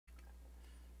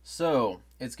So,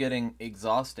 it's getting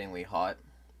exhaustingly hot,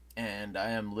 and I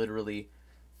am literally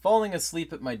falling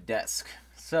asleep at my desk.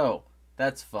 So,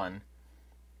 that's fun.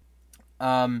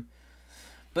 Um,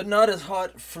 but not as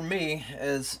hot for me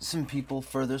as some people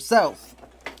further south.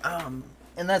 And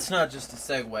that's not just a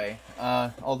segue,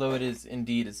 although it is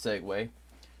indeed a segue,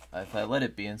 if I let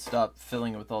it be and stop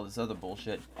filling it with all this other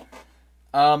bullshit.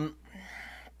 Um,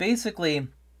 Basically,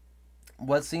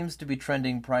 what seems to be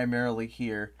trending primarily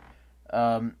here,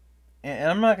 um,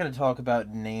 and I'm not going to talk about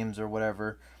names or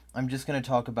whatever. I'm just going to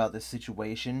talk about the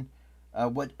situation.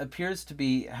 What appears to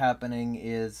be happening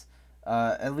is,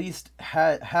 at least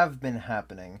have been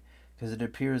happening, because it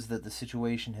appears that the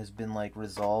situation has been like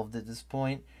resolved at this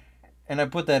point. And I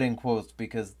put that in quotes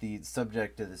because the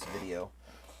subject of this video.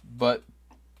 But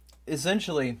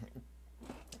essentially,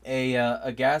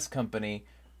 a gas company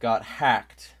got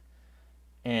hacked,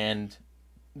 and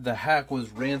the hack was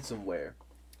ransomware.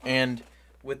 And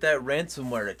with that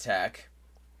ransomware attack,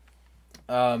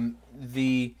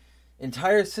 the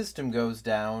entire system goes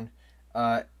down,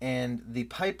 and the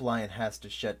pipeline has to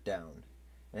shut down.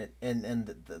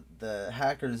 And the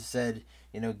hackers said,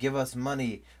 give us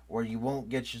money or you won't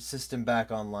get your system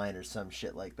back online or some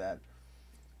shit like that.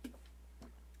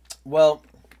 Well,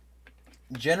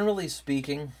 generally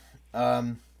speaking,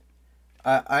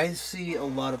 I see a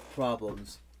lot of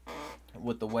problems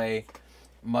with the way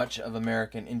much of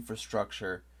American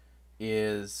infrastructure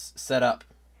is set up.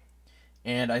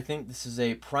 And I think this is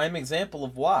a prime example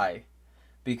of why.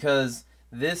 Because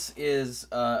this is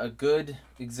a good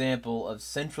example of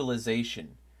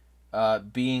centralization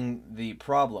being the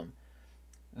problem.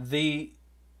 The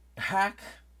hack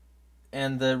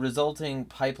and the resulting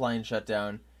pipeline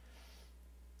shutdown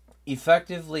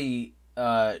effectively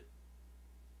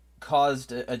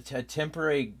caused a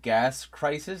temporary gas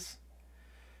crisis,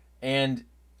 and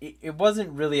it wasn't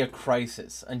really a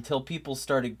crisis until people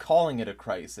started calling it a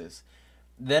crisis.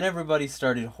 Then everybody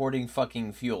started hoarding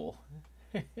fucking fuel.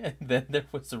 And then there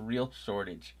was a real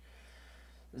shortage.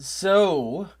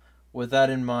 So, with that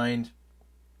in mind,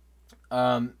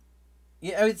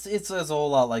 it's a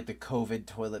whole lot like the COVID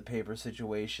toilet paper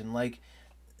situation. Like,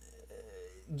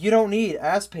 you don't need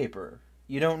ass paper.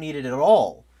 You don't need it at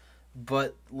all.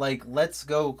 But, like, let's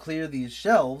go clear these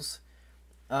shelves.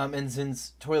 And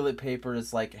since toilet paper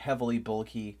is, like, heavily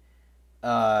bulky,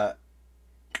 it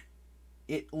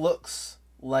looks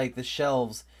like the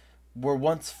shelves were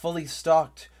once fully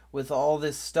stocked with all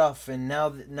this stuff, and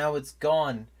now it's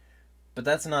gone. But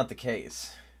that's not the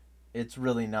case. It's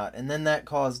really not. And then that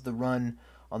caused the run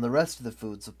on the rest of the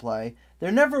food supply. There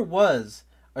never was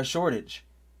a shortage.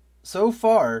 So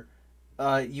far,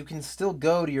 you can still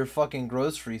go to your fucking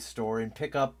grocery store and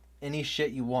pick up any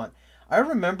shit you want. I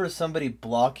remember somebody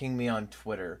blocking me on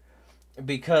Twitter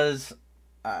because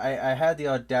I had the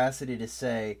audacity to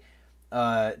say,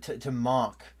 to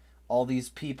mock all these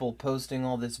people posting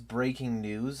all this breaking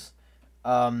news.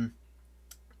 And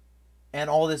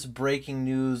all this breaking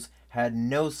news had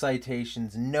no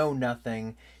citations, no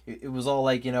nothing. It was all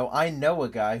like, I know a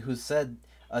guy who said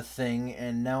a thing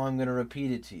and now I'm going to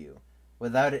repeat it to you.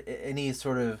 Without any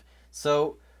sort of...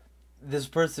 So this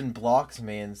person blocks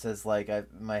me and says like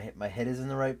my head is in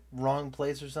the wrong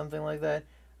place or something like that.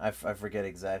 I forget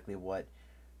exactly what.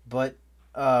 But,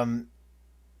 and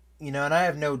I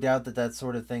have no doubt that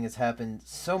sort of thing has happened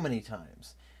so many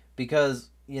times. Because,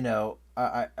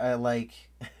 I like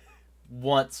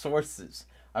want sources.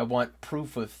 I want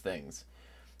proof of things.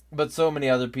 But so many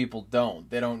other people don't.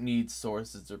 They don't need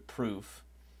sources or proof.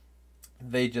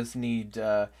 They just need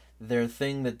their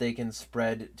thing that they can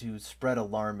spread to spread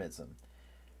alarmism.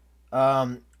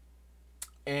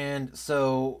 And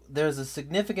so there's a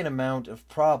significant amount of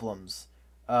problems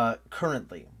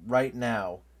currently, right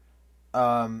now,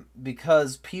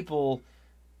 because people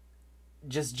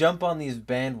just jump on these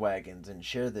bandwagons and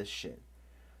share this shit.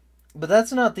 But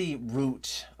that's not the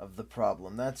root of the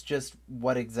problem. That's just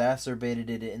what exacerbated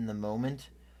it in the moment.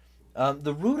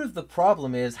 The root of the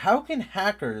problem is, how can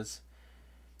hackers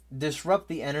disrupt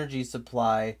the energy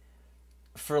supply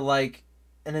for like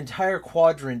an entire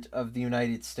quadrant of the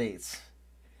United States?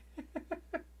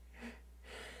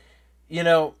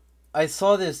 I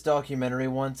saw this documentary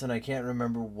once and I can't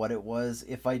remember what it was.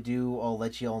 If I do, I'll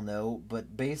let you all know.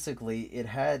 But basically, it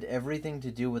had everything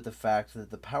to do with the fact that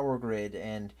the power grid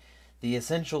and the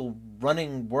essential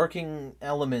working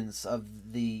elements of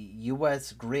the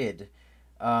U.S. grid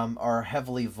are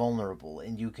heavily vulnerable,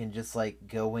 and you can just like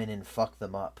go in and fuck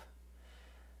them up.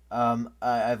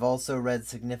 I've also read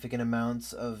significant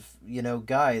amounts of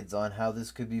guides on how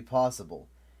this could be possible,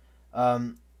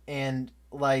 and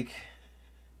like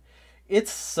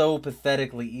it's so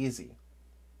pathetically easy.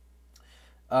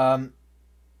 Um,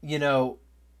 you know,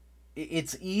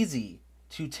 it's easy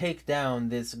to take down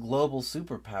this global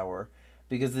superpower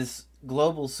because this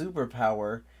global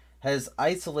superpower has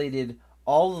isolated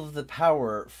all of the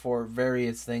power for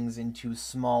various things into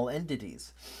small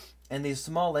entities. And these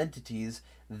small entities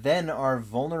then are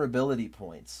vulnerability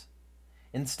points.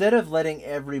 Instead of letting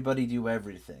everybody do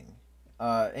everything,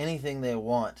 anything they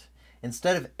want,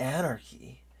 instead of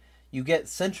anarchy, you get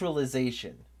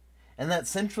centralization. And that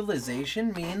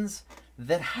centralization means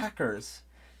that hackers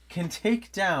can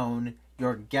take down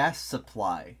your gas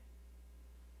supply.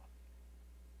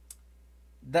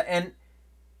 And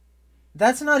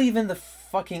that's not even the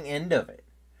fucking end of it.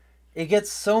 It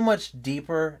gets so much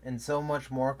deeper and so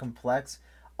much more complex.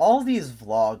 All these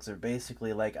vlogs are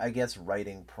basically like, I guess,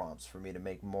 writing prompts for me to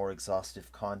make more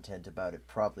exhaustive content about it,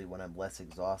 probably when I'm less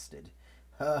exhausted.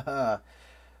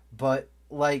 But,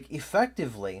 like,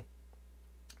 effectively,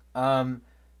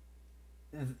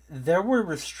 there were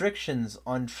restrictions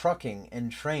on trucking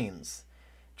and trains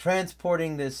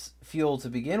transporting this fuel to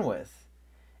begin with.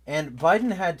 And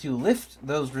Biden had to lift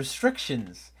those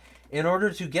restrictions in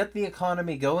order to get the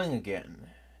economy going again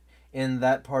in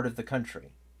that part of the country.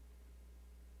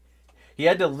 He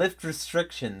had to lift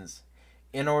restrictions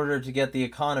in order to get the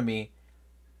economy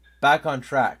back on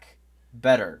track.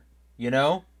 Better. You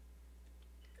know?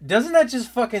 Doesn't that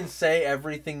just fucking say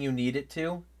everything you need it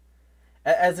to?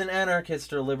 As an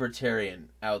anarchist or libertarian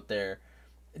out there,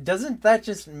 doesn't that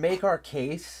just make our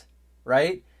case,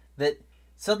 right? That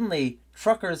suddenly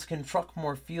truckers can truck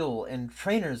more fuel and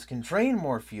trainers can train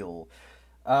more fuel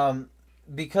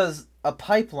because a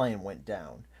pipeline went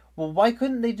down. Well, why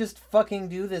couldn't they just fucking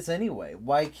do this anyway?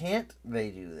 Why can't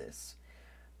they do this?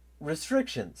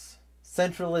 Restrictions.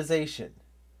 Centralization.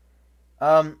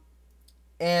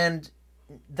 And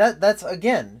that's,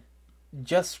 again,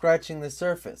 just scratching the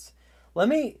surface. Let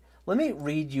me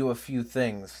read you a few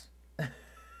things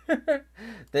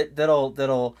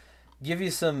that'll give you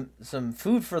some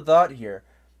food for thought here.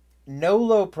 No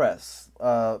Low Press,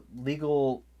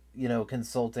 legal,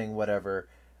 consulting, whatever,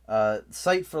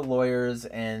 site for lawyers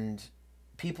and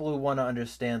people who want to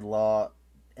understand law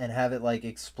and have it like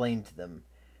explained to them.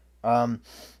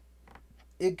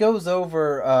 It goes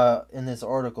over in this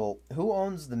article who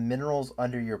owns the minerals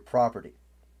under your property,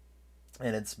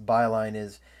 and its byline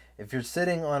is, if you're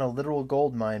sitting on a literal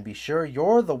gold mine, be sure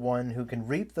you're the one who can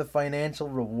reap the financial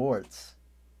rewards.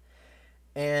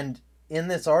 And in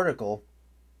this article,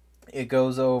 it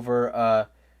goes over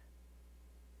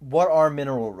what are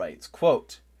mineral rights.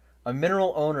 Quote, a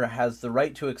mineral owner has the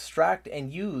right to extract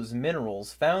and use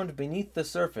minerals found beneath the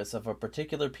surface of a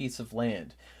particular piece of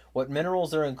land. What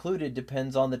minerals are included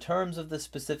depends on the terms of the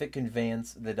specific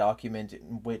conveyance, the document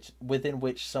within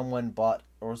which someone bought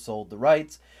or sold the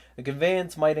rights. The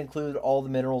conveyance might include all the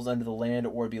minerals under the land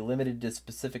or be limited to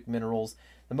specific minerals.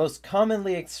 The most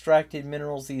commonly extracted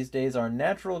minerals these days are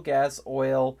natural gas,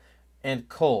 oil, and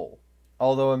coal,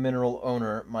 although a mineral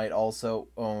owner might also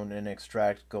own and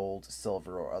extract gold,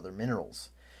 silver, or other minerals.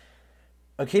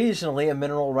 Occasionally, a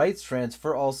mineral rights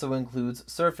transfer also includes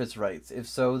surface rights. If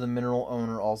so, the mineral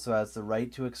owner also has the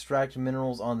right to extract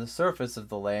minerals on the surface of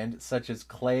the land, such as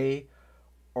clay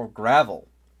or gravel.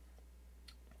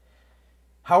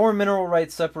 How are mineral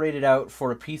rights separated out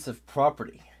for a piece of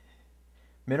property?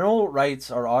 Mineral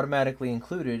rights are automatically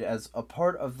included as a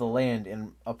part of the land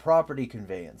in a property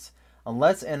conveyance,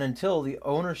 unless and until the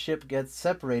ownership gets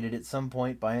separated at some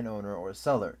point by an owner or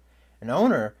seller. An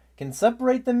owner can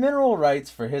separate the mineral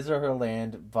rights for his or her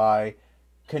land by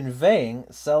conveying,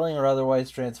 selling, or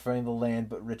otherwise transferring the land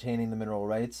but retaining the mineral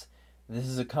rights. This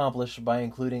is accomplished by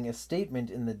including a statement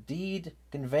in the deed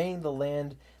conveying the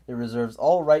land that reserves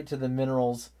all right to the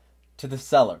minerals to the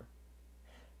seller.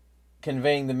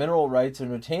 Conveying the mineral rights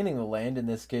and retaining the land, in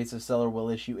this case, a seller will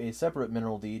issue a separate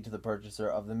mineral deed to the purchaser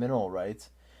of the mineral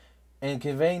rights, and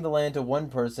conveying the land to one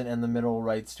person and the mineral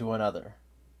rights to another.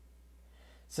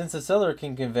 Since a seller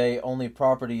can convey only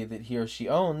property that he or she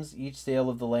owns, each sale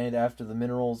of the land after the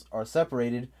minerals are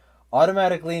separated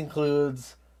automatically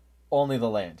includes only the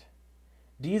land.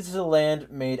 Deeds to the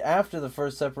land made after the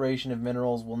first separation of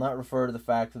minerals will not refer to the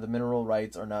fact that the mineral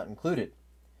rights are not included.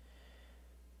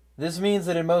 This means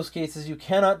that in most cases you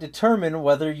cannot determine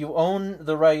whether you own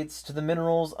the rights to the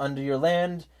minerals under your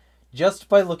land just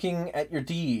by looking at your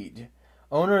deed.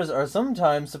 Owners are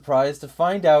sometimes surprised to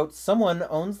find out someone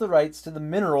owns the rights to the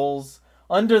minerals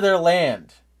under their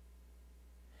land.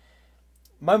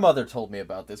 My mother told me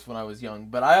about this when I was young,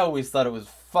 but I always thought it was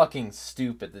fucking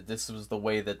stupid that this was the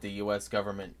way that the US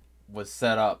government was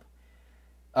set up.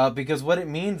 Because what it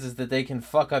means is that they can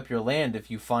fuck up your land if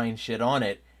you find shit on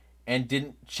it and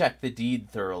didn't check the deed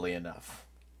thoroughly enough.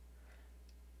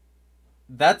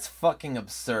 That's fucking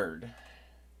absurd.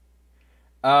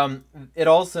 It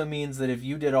also means that if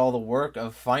you did all the work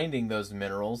of finding those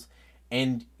minerals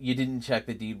and you didn't check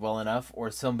the deed well enough,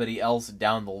 or somebody else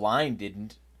down the line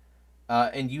didn't,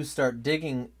 and you start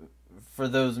digging for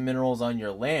those minerals on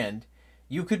your land,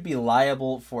 you could be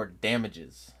liable for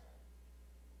damages.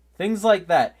 Things like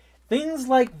that. Things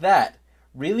like that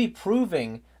really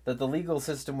proving that the legal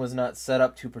system was not set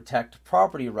up to protect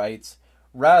property rights.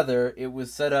 Rather, it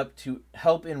was set up to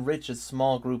help enrich a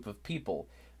small group of people.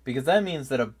 Because that means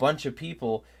that a bunch of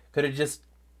people could have just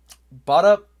bought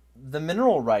up the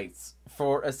mineral rights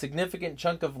for a significant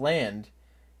chunk of land.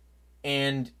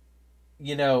 And,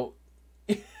 you know,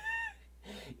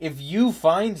 if you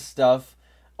find stuff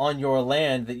on your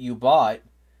land that you bought,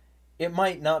 it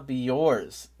might not be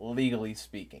yours, legally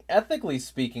speaking. Ethically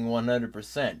speaking,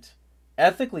 100%.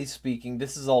 Ethically speaking,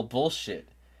 this is all bullshit.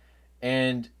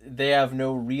 And they have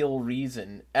no real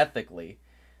reason, ethically,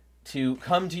 to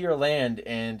come to your land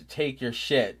and take your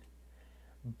shit.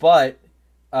 But,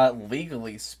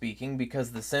 legally speaking,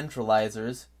 because the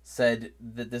centralizers said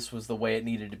that this was the way it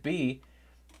needed to be,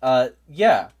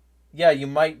 yeah, you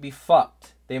might be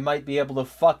fucked. They might be able to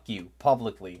fuck you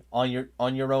publicly on your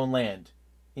own land,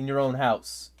 in your own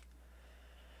house.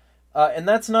 And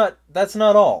that's not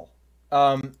all.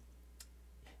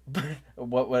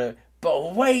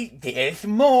 But wait, there's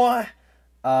more.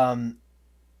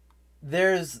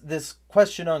 There's this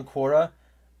question on Quora.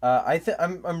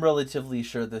 I'm relatively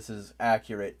sure this is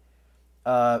accurate.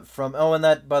 And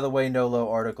that, by the way, Nolo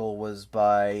article was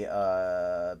by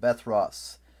Beth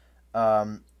Ross.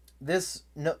 This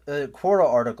Quora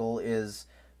article is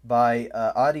by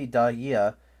Adi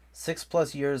Dahiya,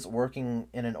 6+ years working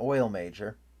in an oil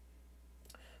major.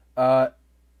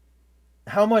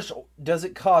 How much does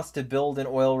it cost to build an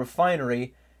oil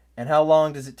refinery, and how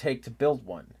long does it take to build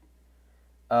one?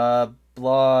 A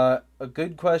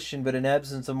good question, but in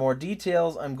absence of more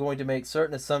details, I'm going to make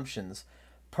certain assumptions.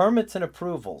 Permits and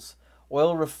approvals.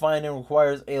 Oil refining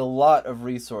requires a lot of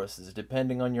resources,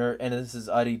 depending on your... And this is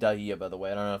Adi Dahiya, by the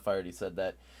way. I don't know if I already said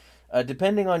that.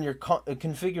 Depending on your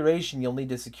configuration, you'll need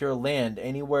to secure land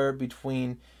anywhere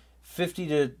between 50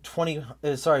 to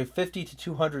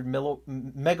 200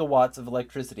 megawatts of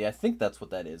electricity. I think that's what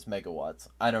that is, megawatts.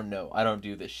 I don't know. I don't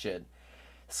do this shit.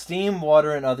 Steam,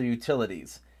 water, and other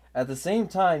utilities. At the same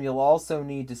time, you'll also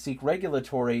need to seek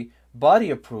regulatory body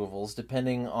approvals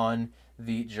depending on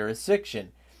the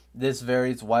jurisdiction. This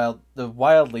varies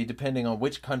wildly depending on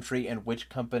which country and which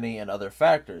company and other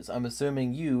factors. I'm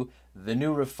assuming you, the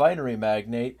new refinery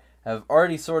magnate, have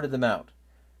already sorted them out.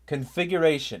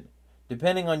 Configuration.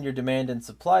 Depending on your demand and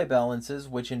supply balances,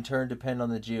 which in turn depend on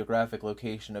the geographic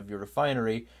location of your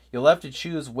refinery, you'll have to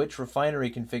choose which refinery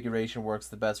configuration works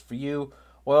the best for you.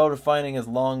 Oil refining has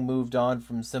long moved on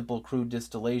from simple crude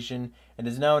distillation and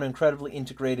is now an incredibly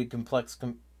integrated complex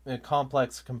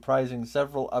comprising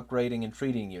several upgrading and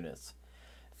treating units.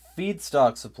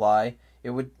 Feedstock supply.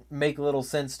 It would make little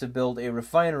sense to build a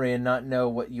refinery and not know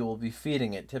what you will be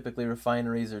feeding it. Typically,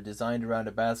 refineries are designed around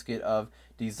a basket of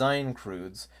design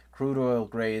crudes, crude oil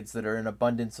grades that are in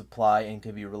abundant supply and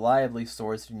can be reliably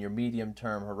sourced in your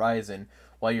medium-term horizon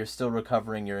while you're still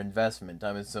recovering your investment.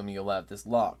 I'm assuming you'll have this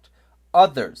locked.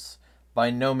 Others. By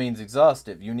no means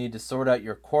exhaustive. You need to sort out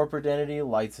your corporate entity,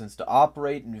 license to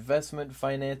operate, investment,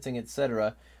 financing,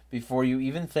 etc. before you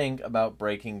even think about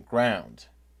breaking ground.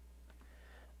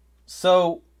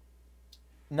 So,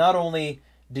 not only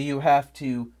do you have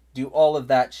to do all of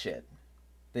that shit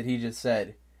that he just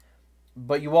said,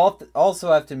 but you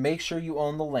also have to make sure you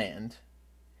own the land,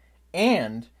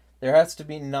 and there has to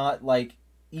be not, like,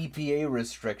 EPA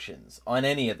restrictions on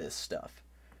any of this stuff.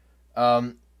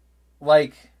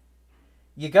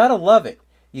 You gotta love it.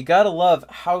 You gotta love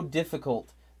how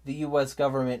difficult the U.S.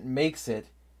 government makes it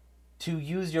to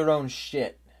use your own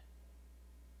shit.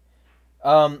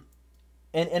 And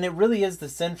it really is the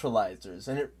centralizers,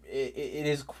 and it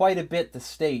is quite a bit the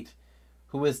state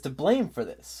who is to blame for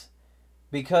this,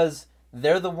 because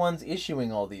they're the ones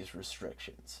issuing all these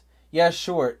restrictions. Yeah,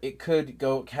 sure, it could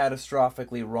go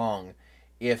catastrophically wrong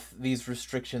if these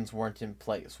restrictions weren't in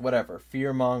place. Whatever,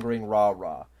 fear-mongering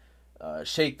rah-rah.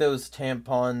 Shake those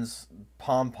tampons,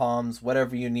 pom-poms,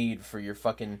 whatever you need for your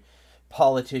fucking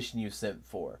politician you sent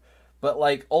for. But,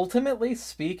 like, ultimately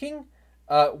speaking,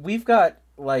 we've got,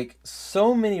 like,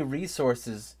 so many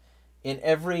resources in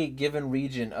every given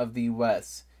region of the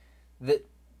U.S. that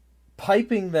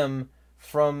piping them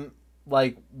from,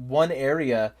 like, one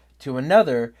area to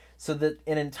another so that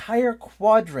an entire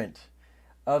quadrant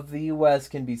of the U.S.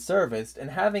 can be serviced,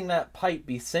 and having that pipe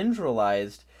be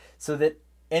centralized so that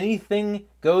anything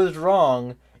goes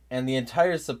wrong and the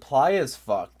entire supply is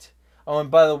fucked. Oh, and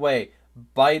by the way,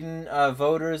 Biden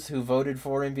voters who voted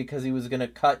for him because he was going to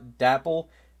cut DAPL,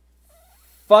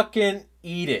 fucking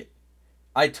eat it.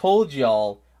 I told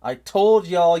y'all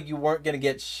you weren't going to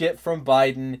get shit from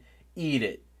Biden. Eat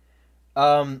it.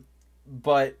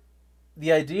 But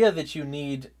the idea that you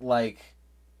need, like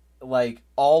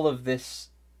all of this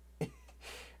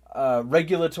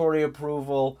regulatory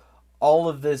approval, all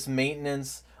of this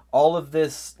maintenance, all of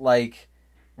this, like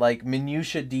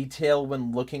minutia detail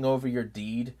when looking over your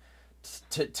deed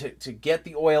to get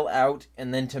the oil out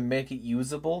and then to make it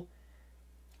usable,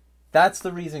 that's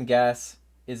the reason gas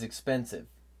is expensive.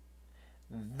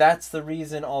 That's the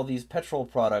reason all these petrol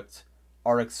products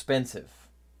are expensive.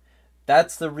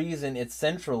 That's the reason it's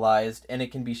centralized and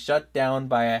it can be shut down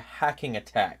by a hacking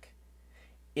attack.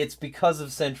 It's because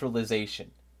of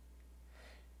centralization.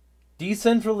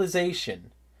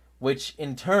 Decentralization, which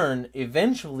in turn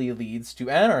eventually leads to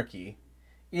anarchy,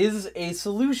 is a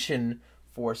solution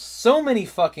for so many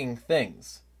fucking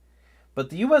things. But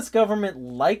the US government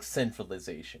likes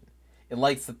centralization. It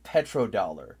likes the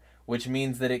petrodollar, which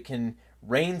means that it can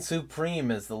reign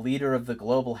supreme as the leader of the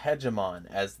global hegemon,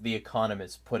 as The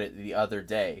Economist put it the other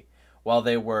day, while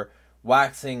they were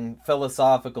waxing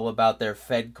philosophical about their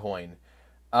Fed coin.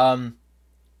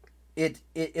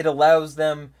 It allows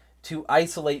them to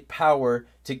isolate power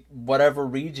to whatever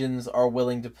regions are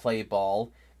willing to play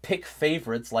ball, pick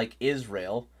favorites like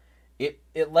Israel.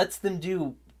 It lets them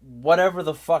do whatever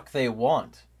the fuck they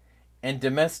want. And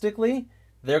domestically,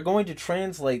 they're going to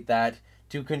translate that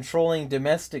to controlling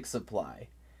domestic supply.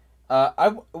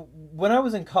 When I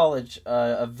was in college,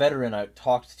 a veteran I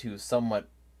talked to somewhat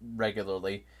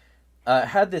regularly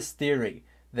had this theory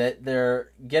that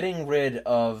they're getting rid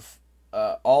of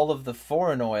all of the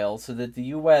foreign oil so that the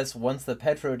U.S., once the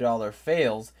petrodollar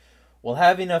fails, will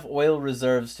have enough oil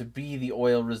reserves to be the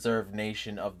oil reserve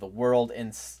nation of the world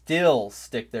and still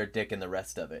stick their dick in the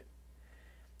rest of it.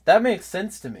 That makes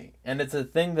sense to me, and it's a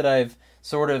thing that I've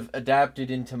sort of adapted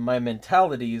into my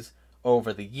mentalities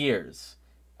over the years.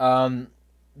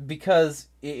 Because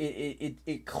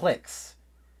it clicks.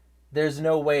 There's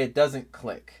no way it doesn't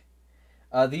click.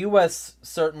 The U.S.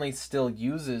 certainly still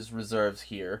uses reserves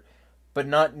here, but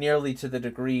not nearly to the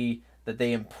degree that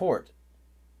they import.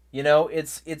 You know,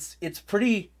 it's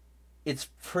pretty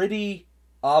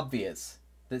obvious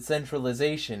that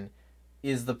centralization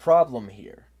is the problem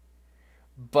here.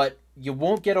 But you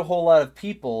won't get a whole lot of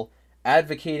people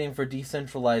advocating for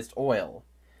decentralized oil.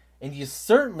 And you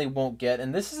certainly won't get,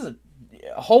 and this is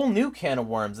a whole new can of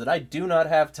worms that I do not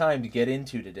have time to get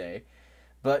into today,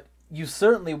 but you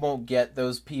certainly won't get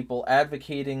those people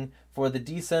advocating for the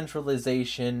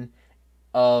decentralization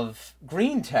of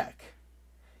green tech.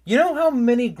 You know how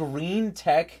many green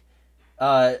tech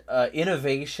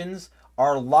innovations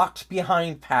are locked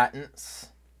behind patents,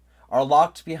 are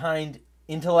locked behind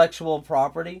intellectual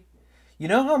property? You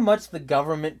know how much the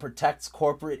government protects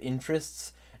corporate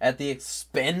interests at the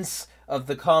expense of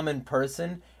the common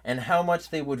person, and how much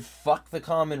they would fuck the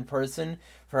common person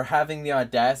for having the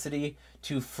audacity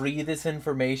to free this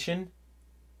information?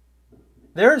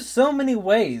 There are so many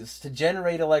ways to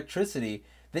generate electricity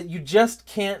that you just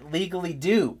can't legally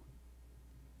do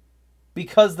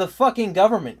because the fucking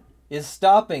government is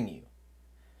stopping you.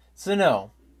 So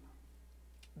no,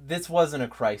 this wasn't a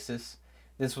crisis.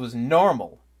 This was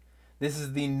normal. This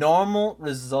is the normal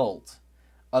result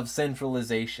of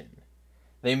centralization.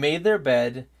 They made their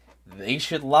bed. They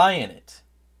should lie in it.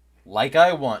 Like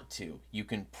I want to. You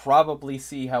can probably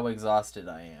see how exhausted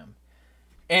I am.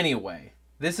 Anyway,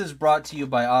 this is brought to you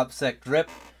by OPSEC Drip.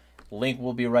 Link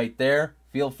will be right there.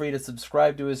 Feel free to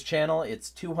subscribe to his channel. It's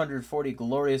 240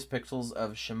 glorious pixels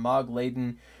of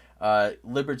shemagh-laden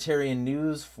libertarian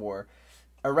news for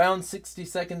around 60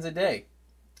 seconds a day.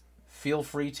 Feel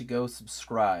free to go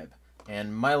subscribe.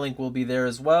 And my link will be there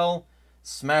as well.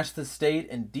 Smash the state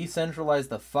and decentralize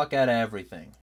the fuck out of everything.